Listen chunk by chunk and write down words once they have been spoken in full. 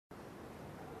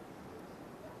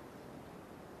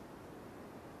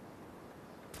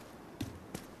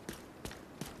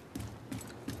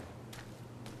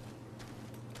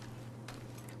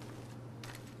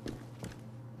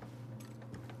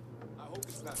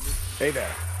Hey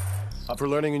there. Up for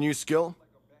learning a new skill?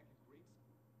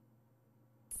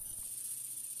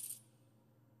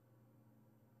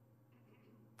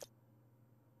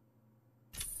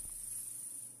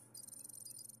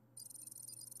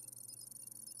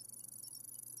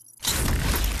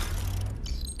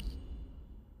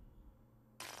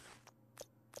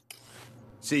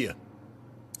 See ya.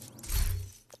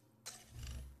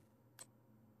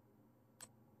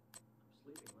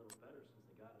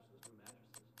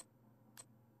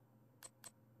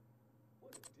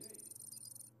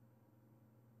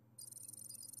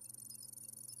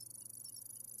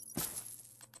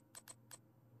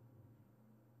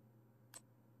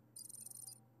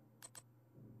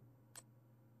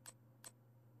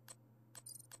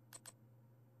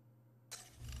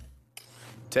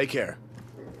 Take care.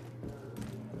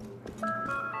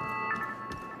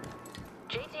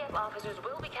 JTF officers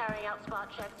will be carrying out spot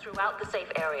checks throughout the safe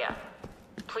area.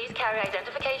 Please carry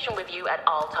identification with you at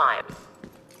all times.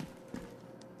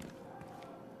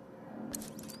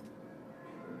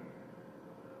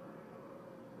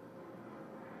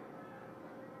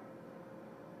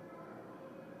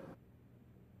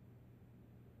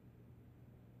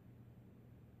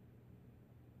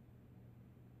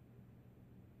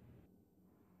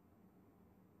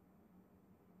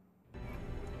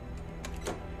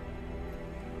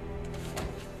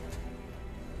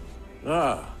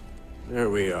 Ah, there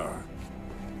we are.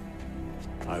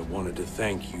 I wanted to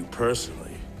thank you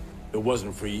personally. If it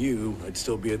wasn't for you, I'd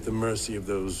still be at the mercy of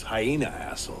those hyena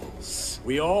assholes.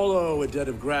 We all owe a debt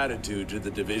of gratitude to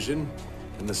the Division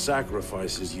and the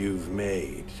sacrifices you've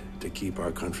made to keep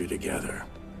our country together.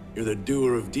 You're the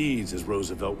doer of deeds, as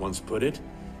Roosevelt once put it.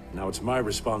 Now it's my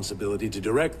responsibility to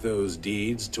direct those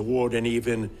deeds toward an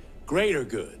even greater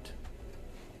good.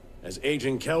 As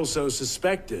Agent Kelso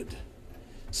suspected,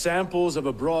 samples of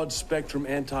a broad-spectrum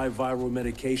antiviral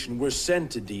medication were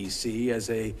sent to DC as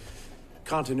a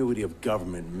continuity of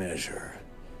government measure.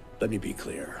 Let me be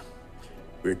clear.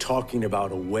 We're talking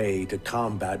about a way to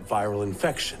combat viral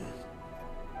infection.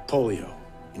 Polio,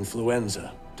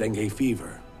 influenza, dengue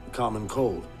fever, the common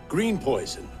cold, green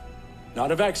poison.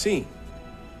 Not a vaccine.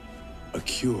 A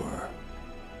cure.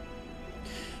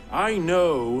 I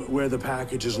know where the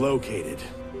package is located,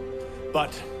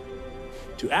 but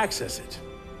to access it,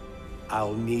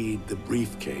 I'll need the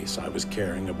briefcase I was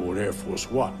carrying aboard Air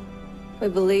Force One. We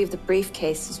believe the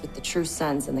briefcase is with the True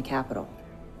Sons in the capital.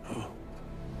 Oh,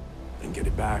 then get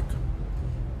it back.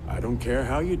 I don't care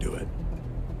how you do it.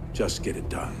 Just get it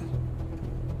done.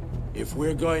 If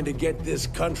we're going to get this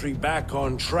country back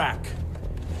on track,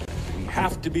 we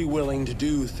have to be willing to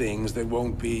do things that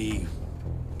won't be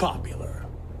popular.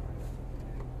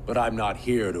 But I'm not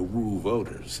here to woo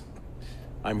voters.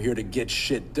 I'm here to get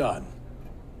shit done.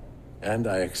 And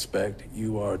I expect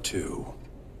you are too.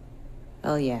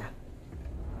 Oh yeah.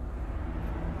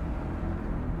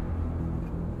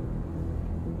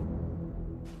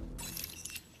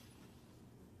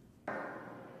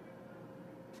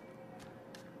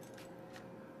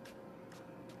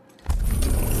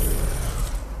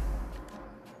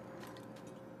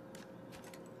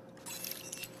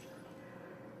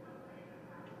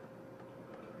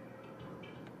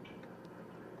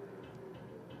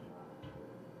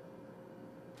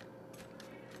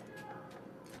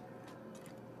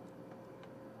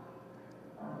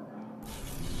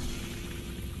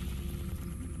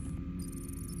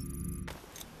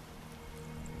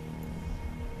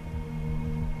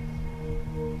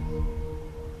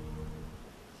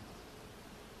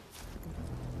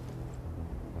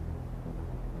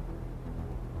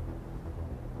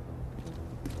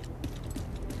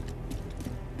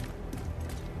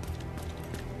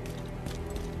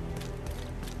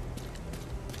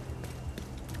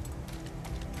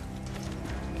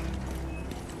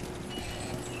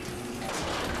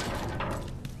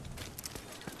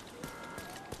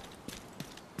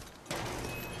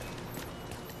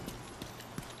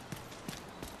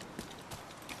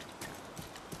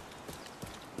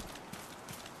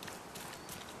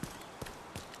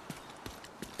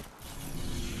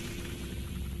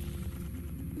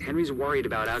 Henry's worried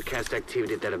about outcast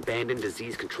activity at that abandoned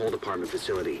disease control department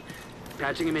facility.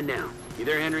 Patching him in now. You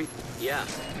there, Henry? Yeah.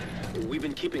 We've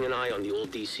been keeping an eye on the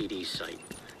old DCD site.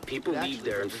 People leave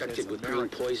there infected with green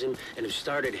poison and have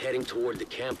started heading toward the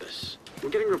campus. We're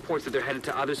getting reports that they're headed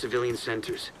to other civilian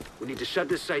centers. We need to shut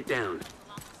this site down.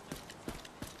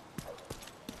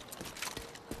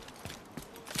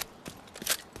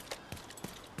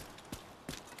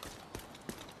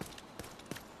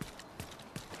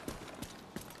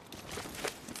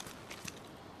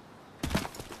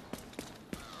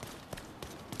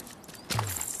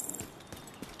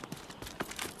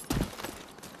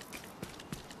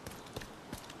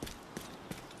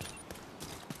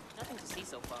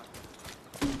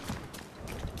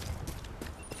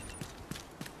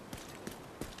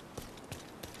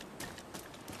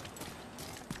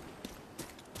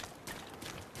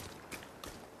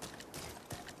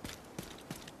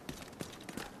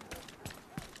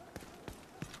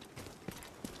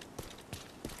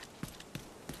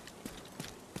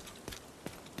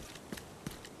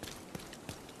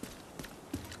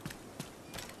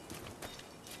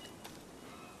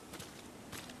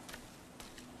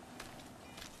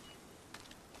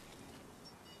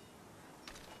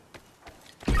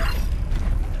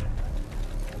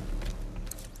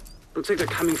 Looks like they're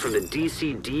coming from the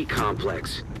DCD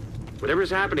complex. Whatever's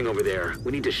happening over there,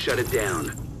 we need to shut it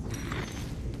down.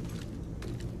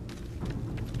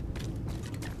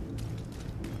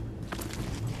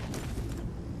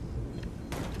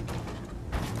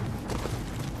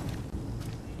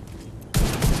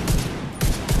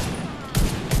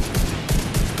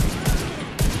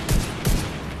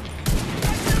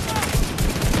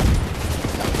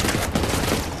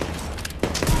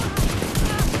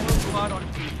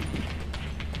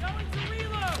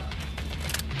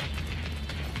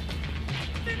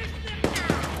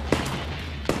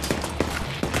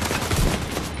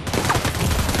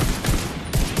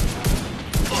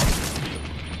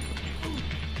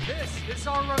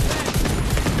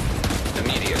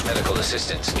 Immediate medical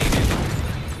assistance needed.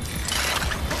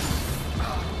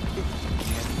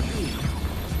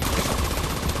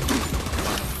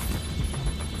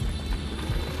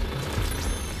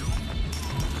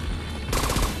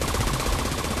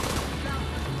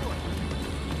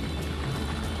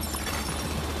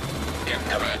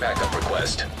 Incoming backup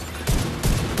request.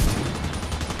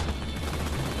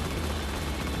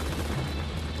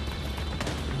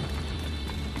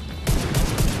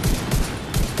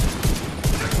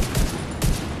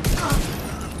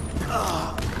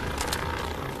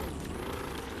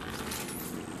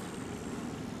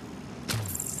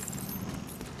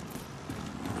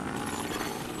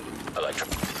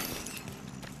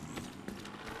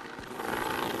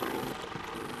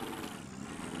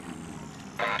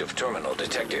 Active terminal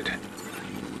detected.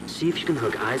 See if you can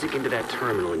hook Isaac into that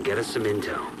terminal and get us some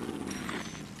intel.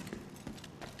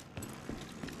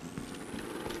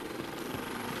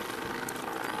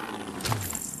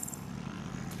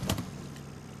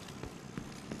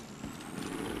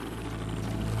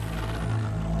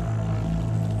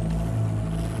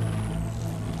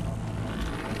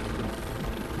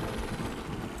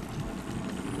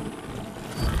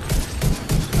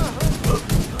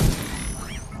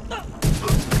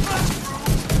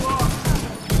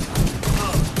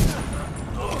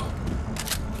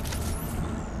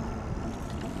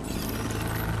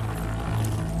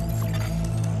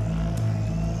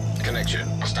 Connection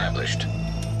established.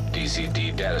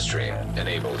 DCD data stream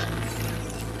enabled.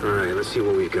 Alright, let's see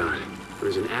what we've got.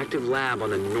 There's an active lab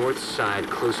on the north side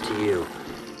close to you.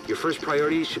 Your first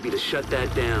priority should be to shut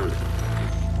that down.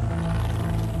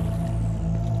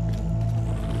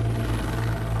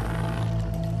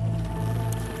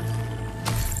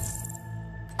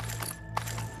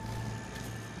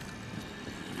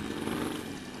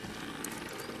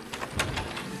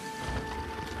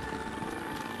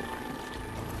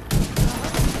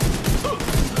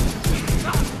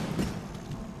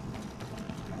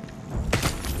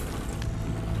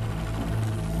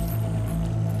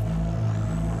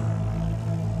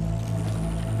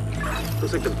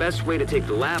 Looks like the best way to take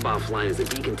the lab offline is the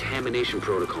decontamination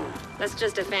protocol. That's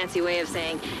just a fancy way of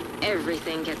saying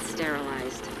everything gets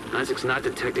sterilized. Isaac's not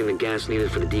detecting the gas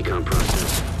needed for the decon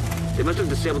process. They must have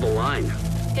disabled the line.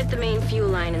 Hit the main fuel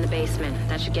line in the basement.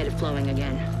 That should get it flowing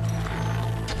again.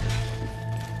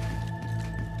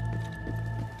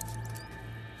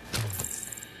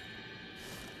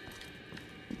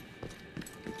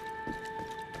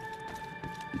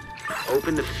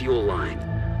 Open the fuel line.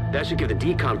 That should give the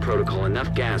decon protocol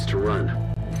enough gas to run.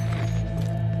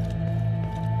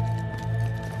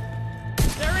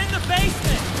 They're in the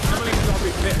basement! Please don't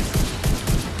be pissed.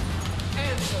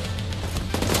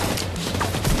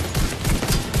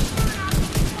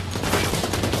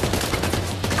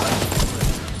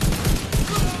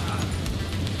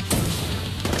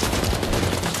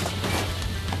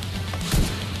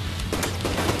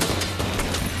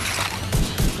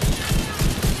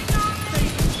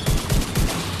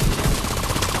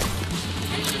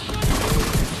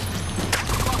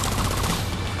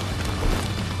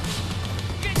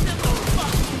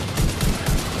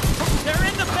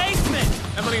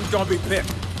 Don't be picked.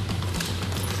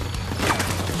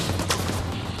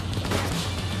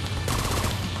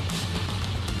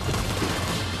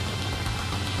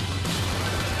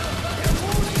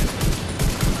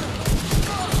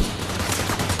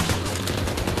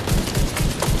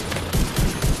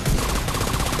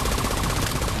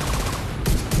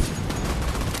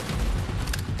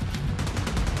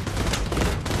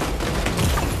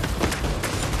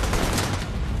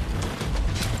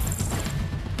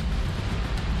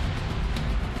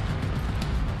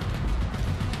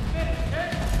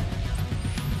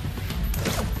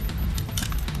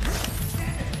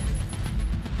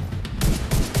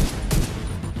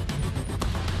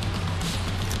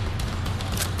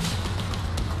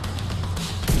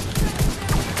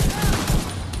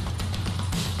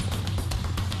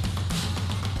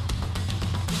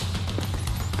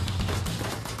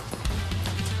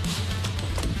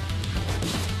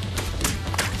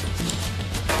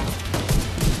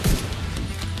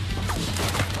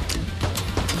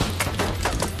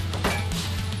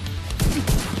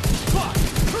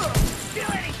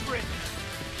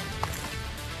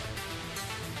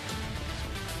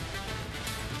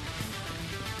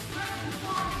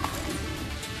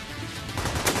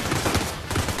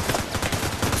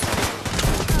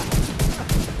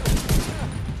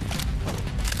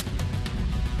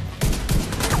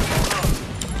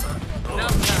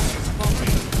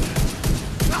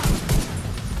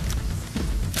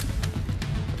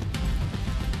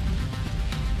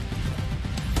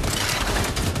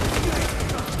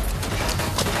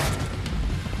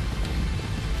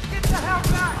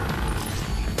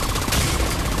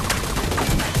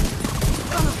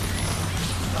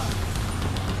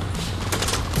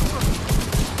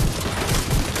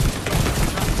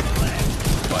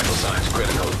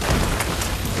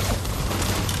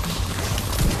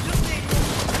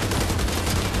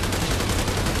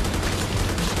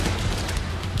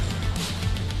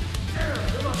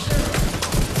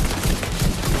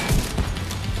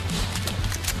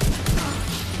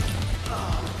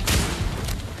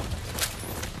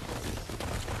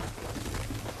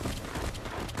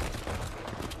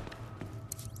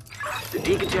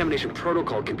 decontamination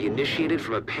protocol can be initiated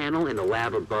from a panel in the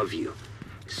lab above you.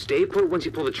 Stay put once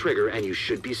you pull the trigger and you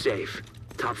should be safe.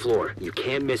 Top floor, you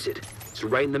can't miss it. It's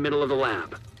right in the middle of the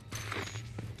lab.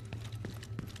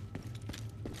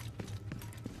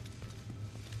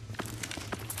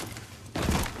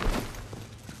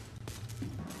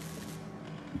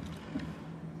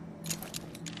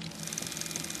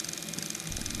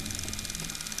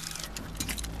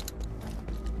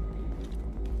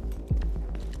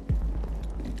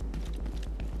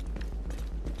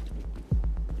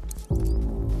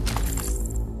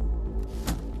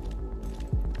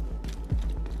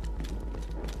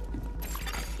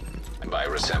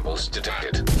 Virus samples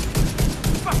detected.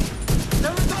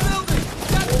 They're in the building!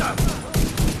 Get them!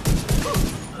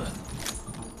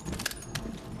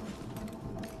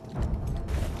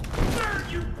 Burn,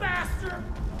 you bastard!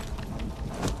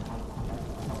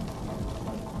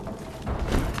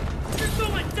 You're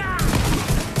going down!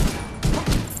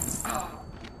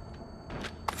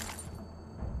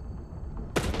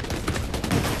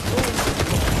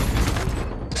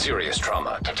 Serious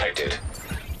trauma detected.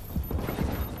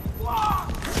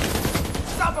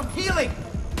 Stop him healing!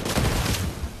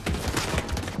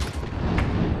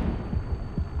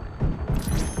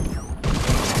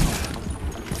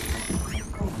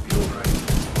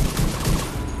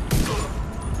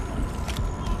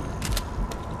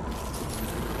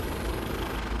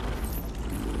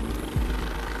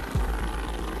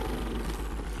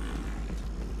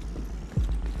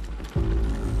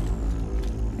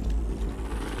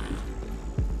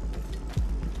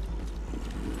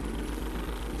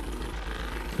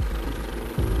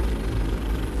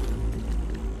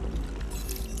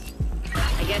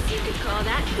 I guess you could call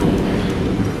that.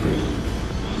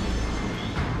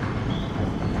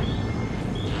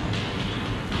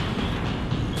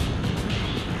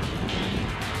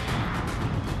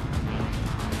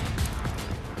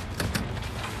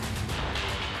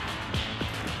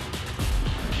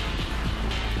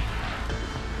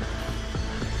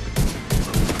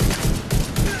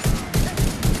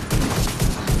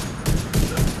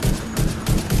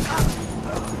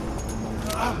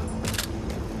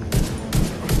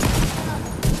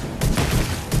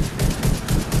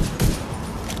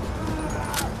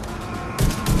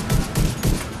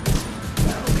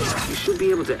 Be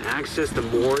able to access the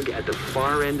morgue at the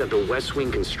far end of the West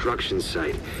Wing construction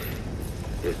site.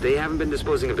 If they haven't been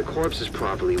disposing of the corpses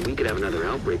properly, we could have another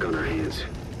outbreak on our hands.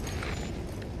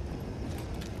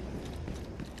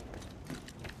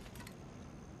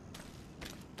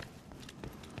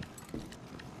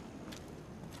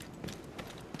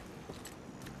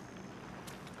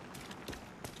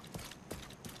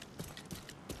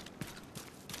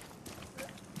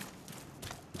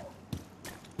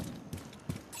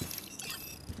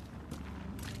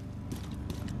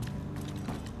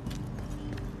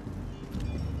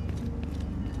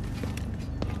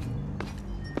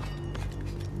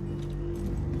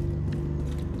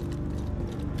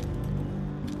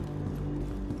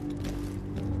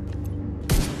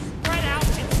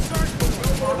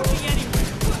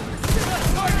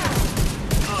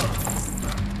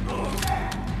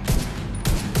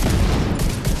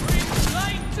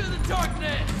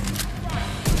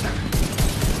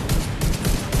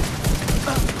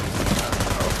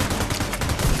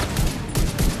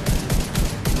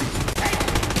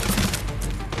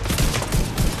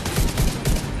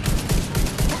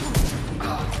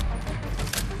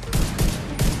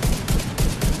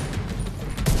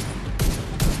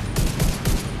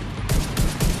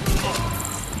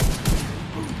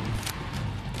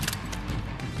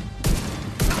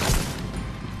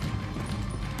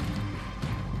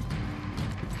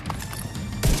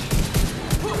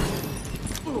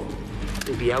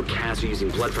 The outcasts are using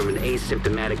blood from an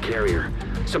asymptomatic carrier.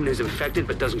 Someone who's infected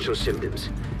but doesn't show symptoms.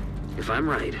 If I'm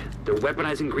right, they're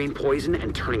weaponizing green poison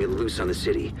and turning it loose on the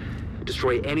city.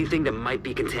 Destroy anything that might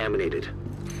be contaminated.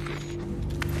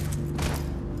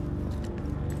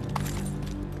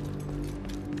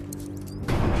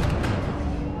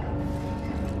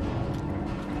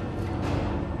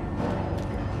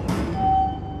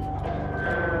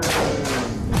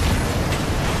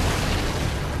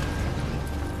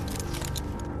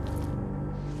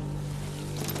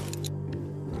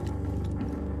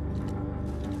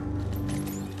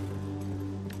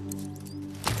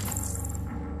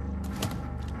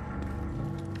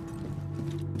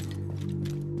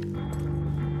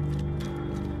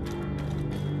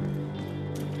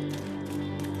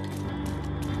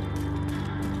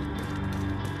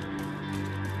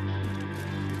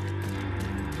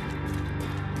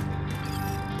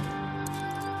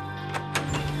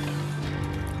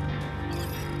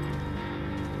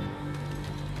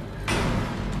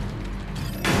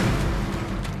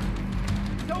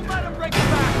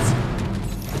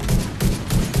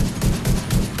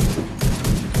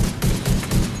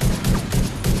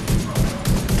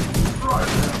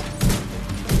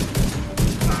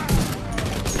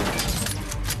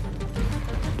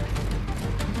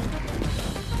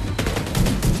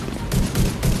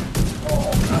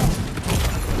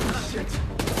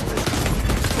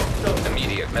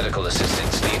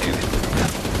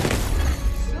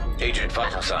 Agent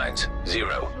vital signs,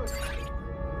 0.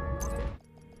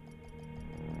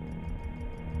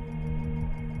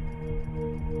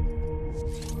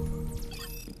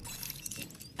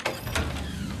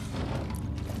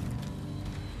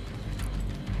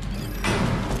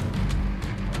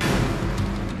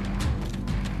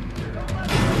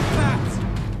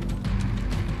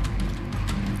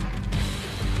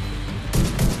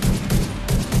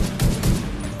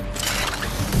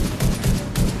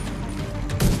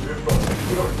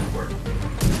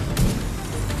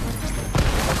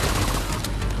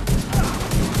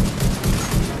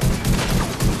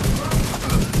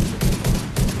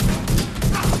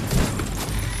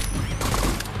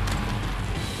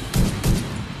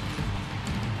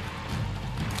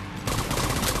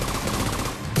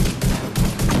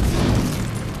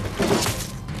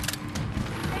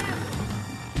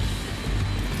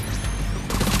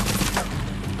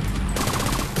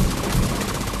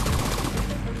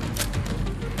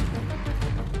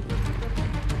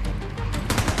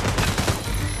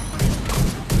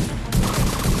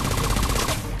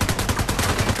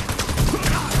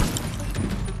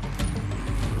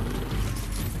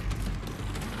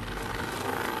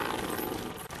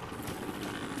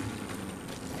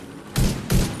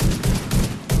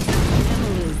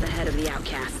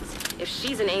 If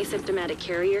she's an asymptomatic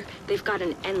carrier, they've got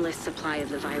an endless supply of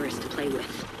the virus to play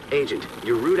with. Agent,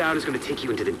 your route out is going to take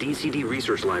you into the DCD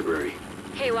research library.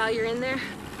 Hey, while you're in there,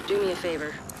 do me a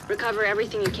favor. Recover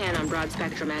everything you can on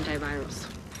broad-spectrum antivirals.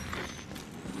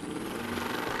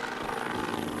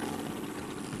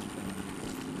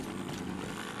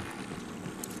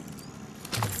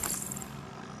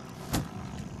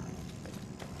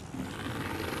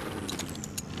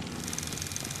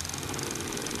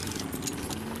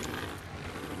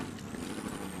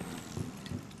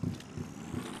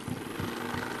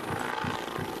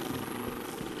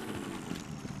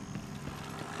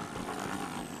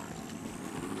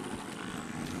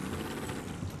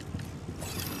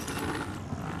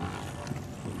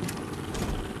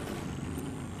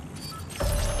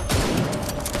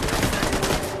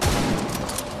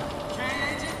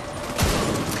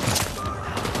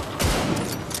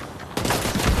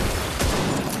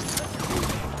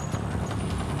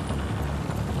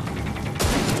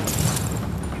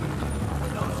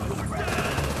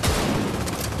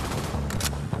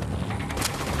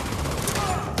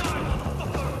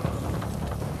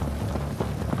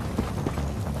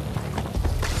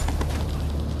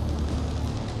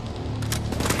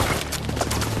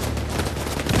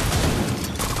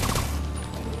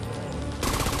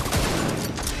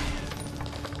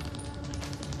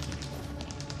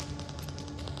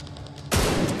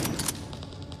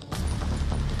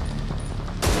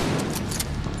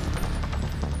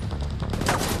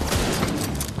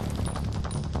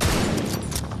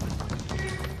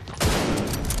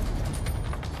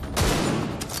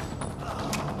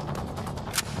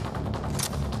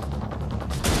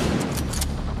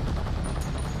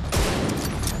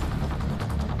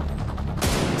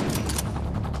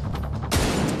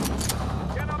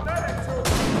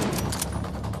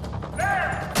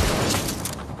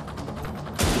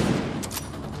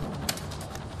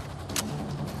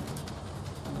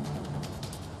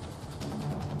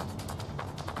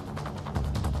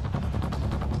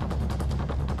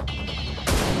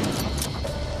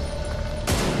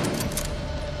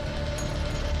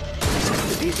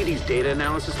 DCD's data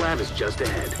analysis lab is just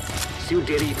ahead. See what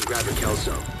data you can grab at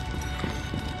Kelso.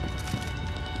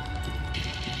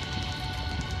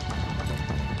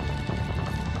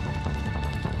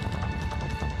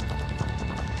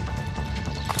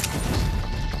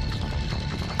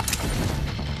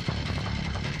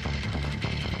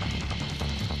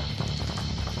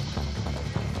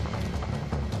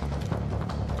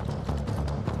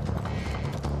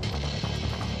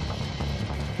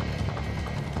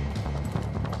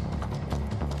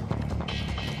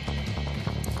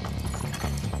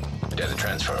 Data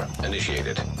transfer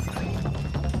initiated.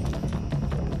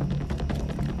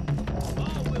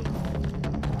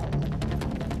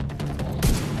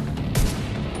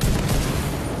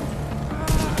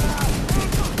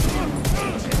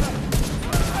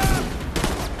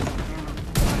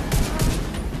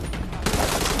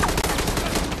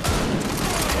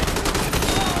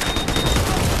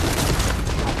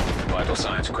 Vital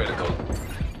signs critical.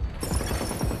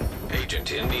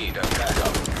 Agent in need of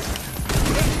backup.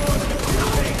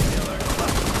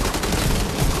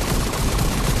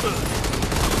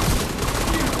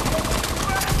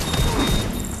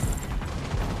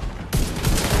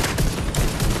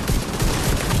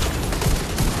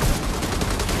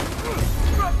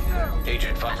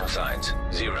 Agent vital signs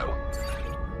 0.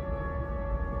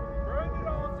 Burn it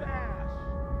all to ash.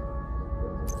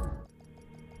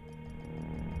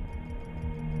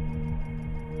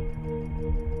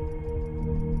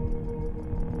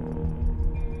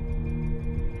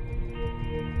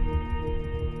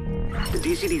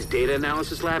 DCD's data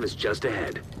analysis lab is just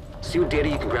ahead. See what data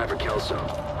you can grab for Kelso.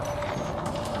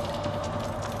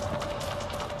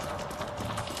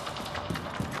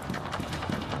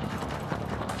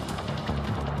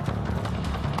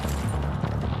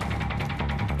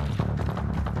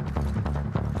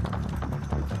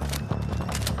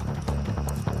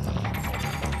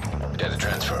 Data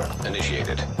transfer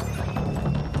initiated.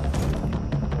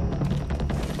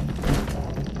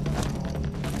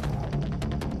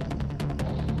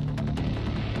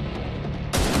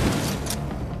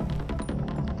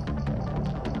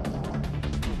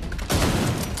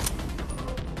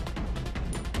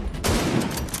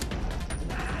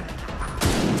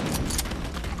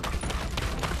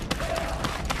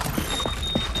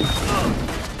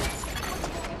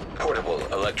 Portable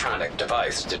electronic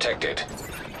device detected.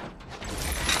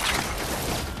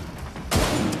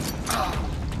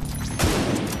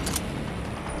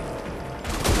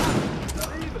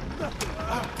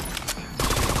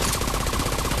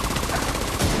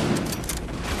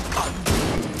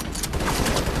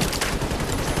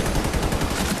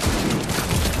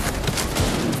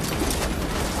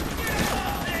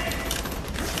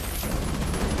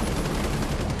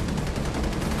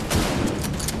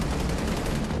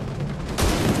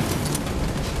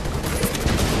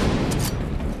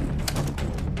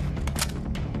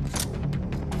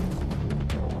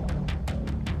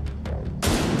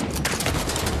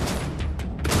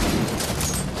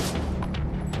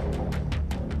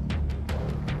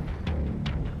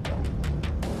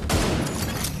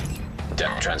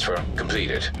 Data transfer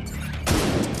completed.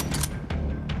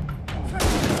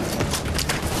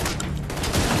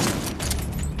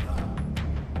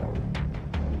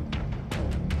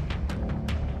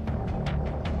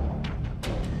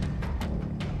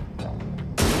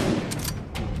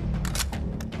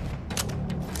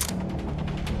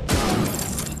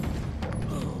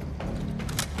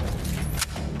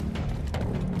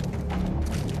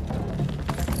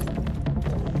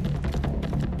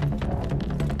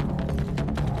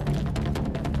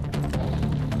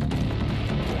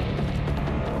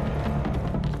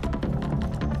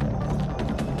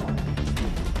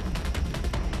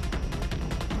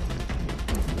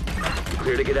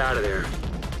 Clear to get out of there.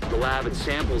 The lab and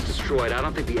samples destroyed. I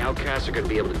don't think the outcasts are going to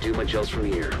be able to do much else from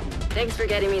here. Thanks for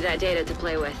getting me that data to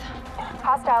play with.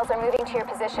 Hostiles are moving to your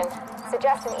position.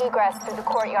 Suggest an egress through the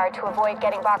courtyard to avoid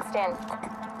getting boxed in.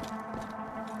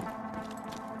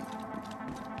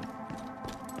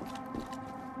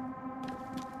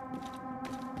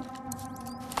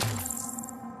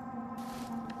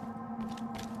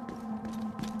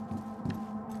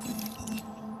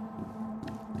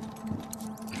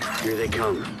 Here they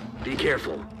come. Be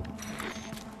careful.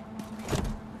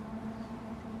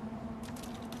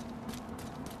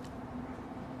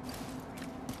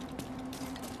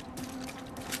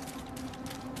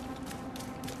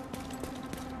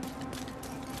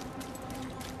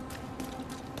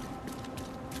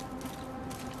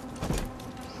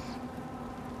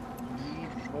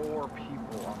 Need more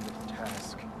people on this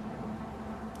task.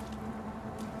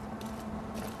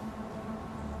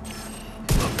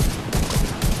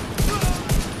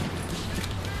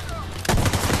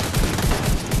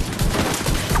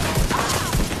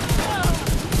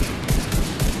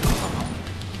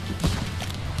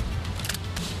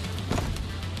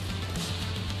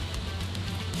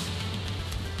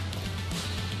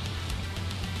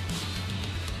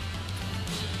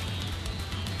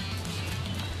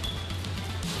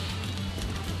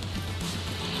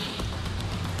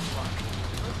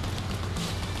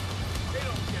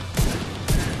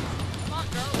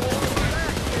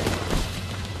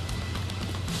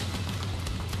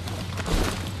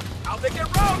 They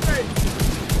get round me!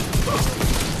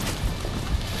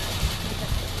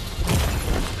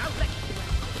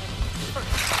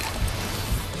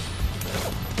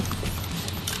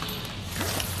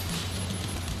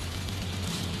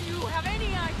 Do you have any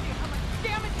idea how much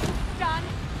damage you've done?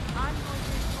 I'm going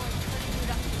to enjoy turning you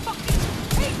to fucking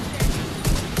pieces!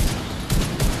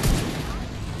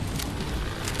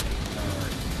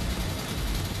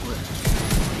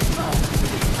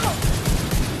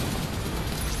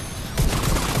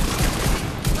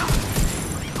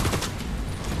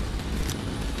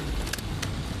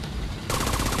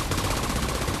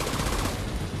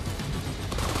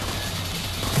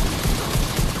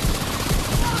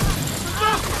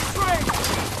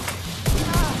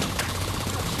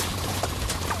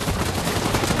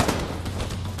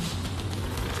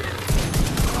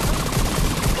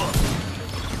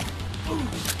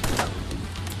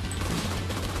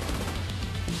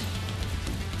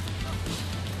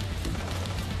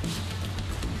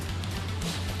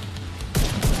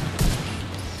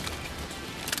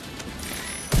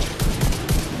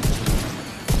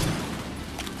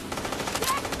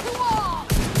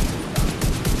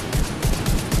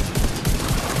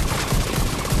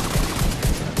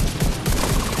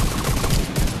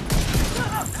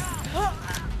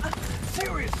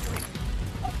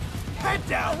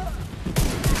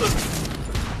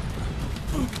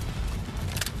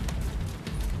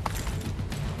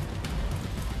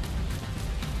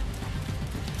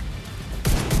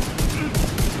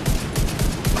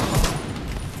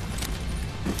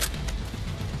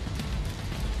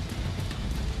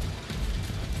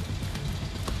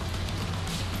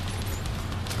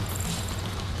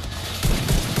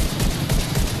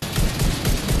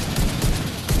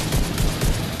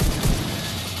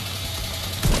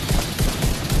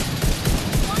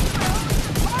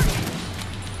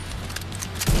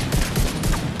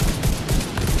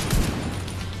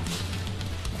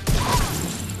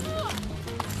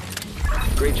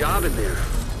 great job in there.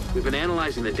 We've been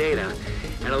analyzing the data,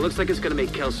 and it looks like it's gonna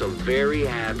make Kelso very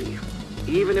happy.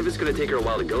 Even if it's gonna take her a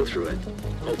while to go through it.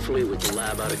 Hopefully, with the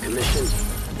lab out of commission,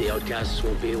 the outcasts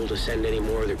won't be able to send any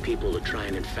more of their people to try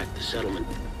and infect the settlement.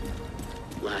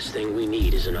 Last thing we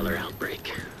need is another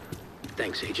outbreak.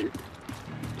 Thanks, Agent.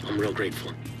 I'm real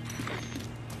grateful.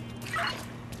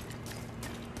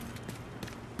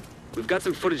 We've got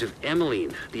some footage of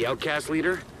Emmeline, the outcast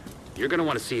leader. You're gonna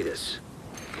want to see this.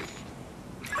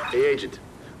 Hey, Agent.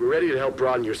 We're ready to help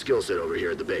broaden your skill set over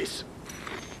here at the base.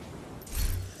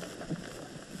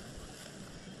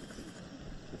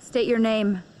 State your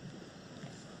name.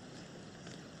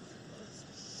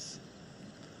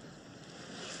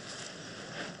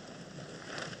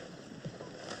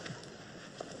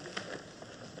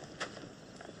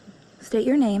 State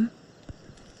your name.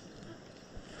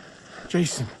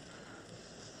 Jason.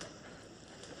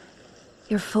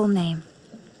 Your full name.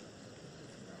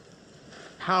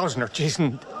 Hausner.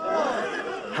 Jason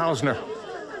Hausner.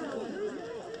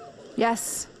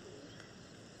 Yes.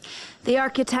 The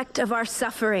architect of our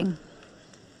suffering.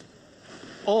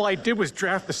 All I did was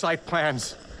draft the site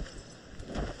plans.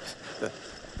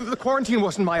 The quarantine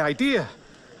wasn't my idea.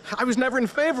 I was never in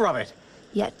favor of it.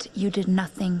 Yet you did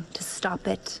nothing to stop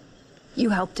it. You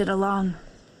helped it along.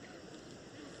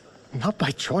 Not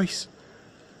by choice.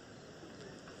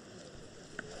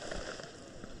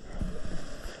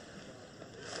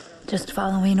 Just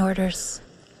following orders.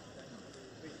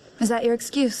 Is that your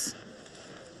excuse?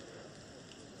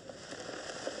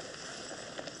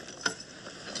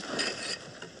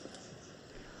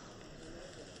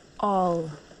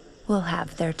 All will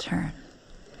have their turn.